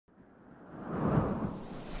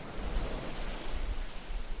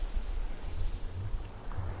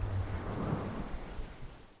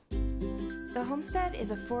The Homestead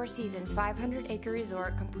is a 4-season, 500-acre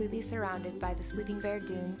resort completely surrounded by the Sleeping Bear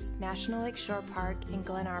Dunes National Lakeshore Park in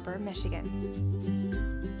Glen, Arbor, Michigan.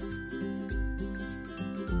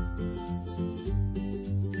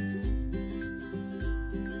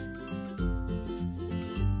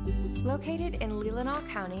 Located in Leelanau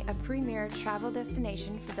County, a premier travel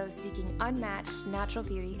destination for those seeking unmatched natural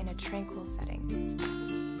beauty in a tranquil setting.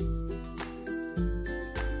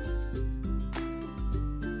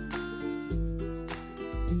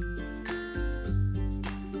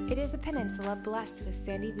 It is a peninsula blessed with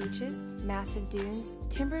sandy beaches, massive dunes,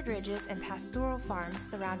 timbered ridges, and pastoral farms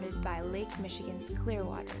surrounded by Lake Michigan's clear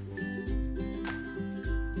waters.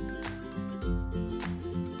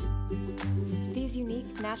 These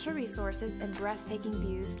unique natural resources and breathtaking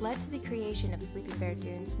views led to the creation of Sleeping Bear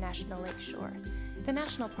Dunes National Lakeshore, the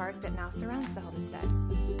national park that now surrounds the homestead.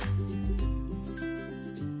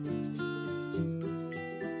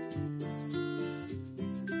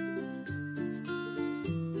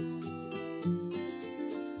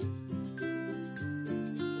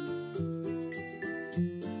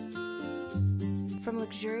 From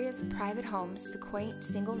luxurious private homes to quaint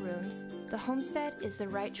single rooms, the homestead is the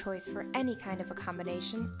right choice for any kind of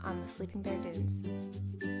accommodation on the Sleeping Bear Dunes.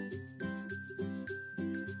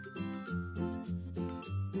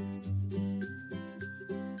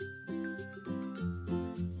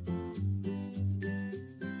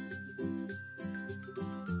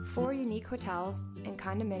 Four unique hotels and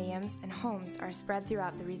condominiums and homes are spread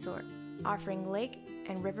throughout the resort, offering lake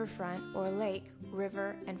and riverfront or lake,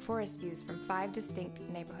 river, and forest views from 5 distinct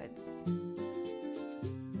neighborhoods.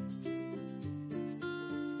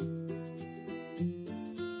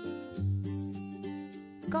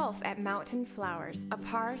 Golf at Mountain Flowers, a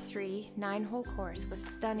par 3 9-hole course with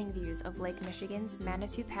stunning views of Lake Michigan's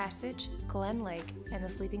Manitou Passage, Glen Lake, and the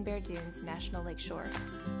Sleeping Bear Dunes National Lakeshore.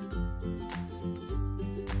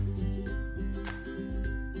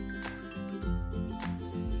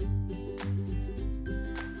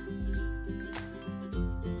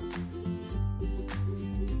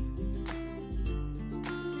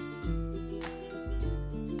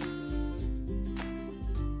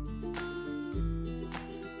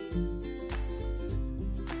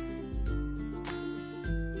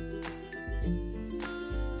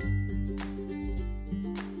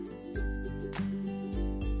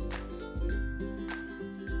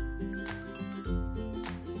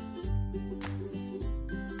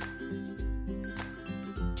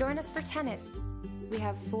 Join us for tennis. We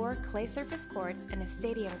have 4 clay surface courts and a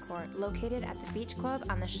stadium court located at the Beach Club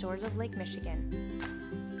on the shores of Lake Michigan.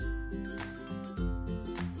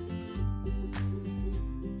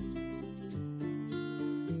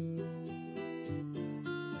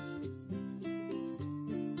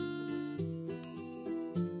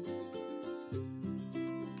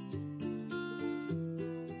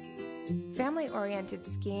 Family-oriented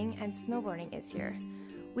skiing and snowboarding is here.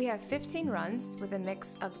 We have 15 runs with a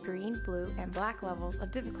mix of green, blue, and black levels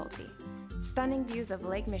of difficulty. Stunning views of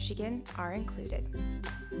Lake Michigan are included.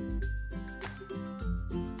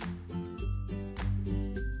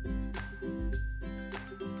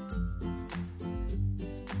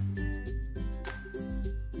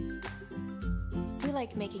 We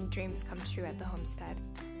like making dreams come true at the homestead.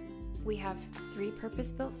 We have 3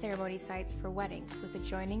 purpose-built ceremony sites for weddings with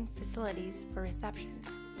adjoining facilities for receptions.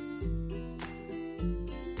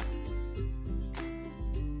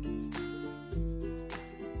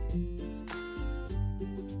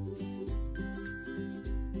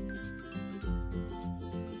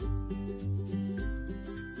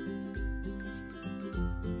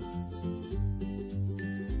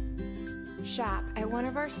 Shop at one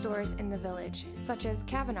of our stores in the village, such as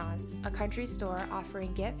Kavanaugh's, a country store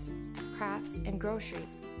offering gifts, crafts, and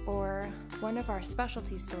groceries, or one of our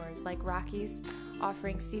specialty stores like Rocky's,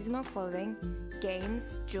 offering seasonal clothing,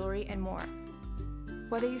 games, jewelry, and more.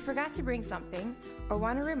 Whether you forgot to bring something or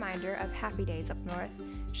want a reminder of happy days up north,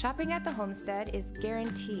 shopping at the homestead is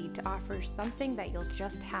guaranteed to offer something that you'll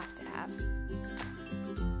just have to have.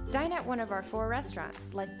 Dine at one of our 4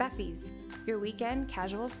 restaurants, like Beffy's, your weekend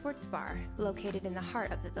casual sports bar, located in the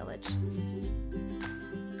heart of the village.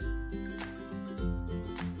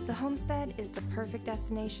 The homestead is the perfect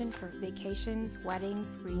destination for vacations,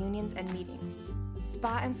 weddings, reunions, and meetings,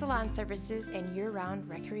 spa and salon services, and year-round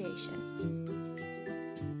recreation.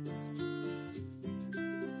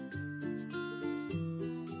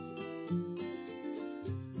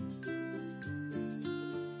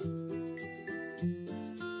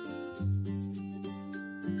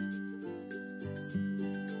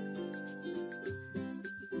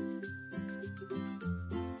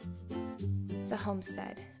 The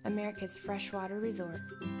Homestead, America's freshwater resort.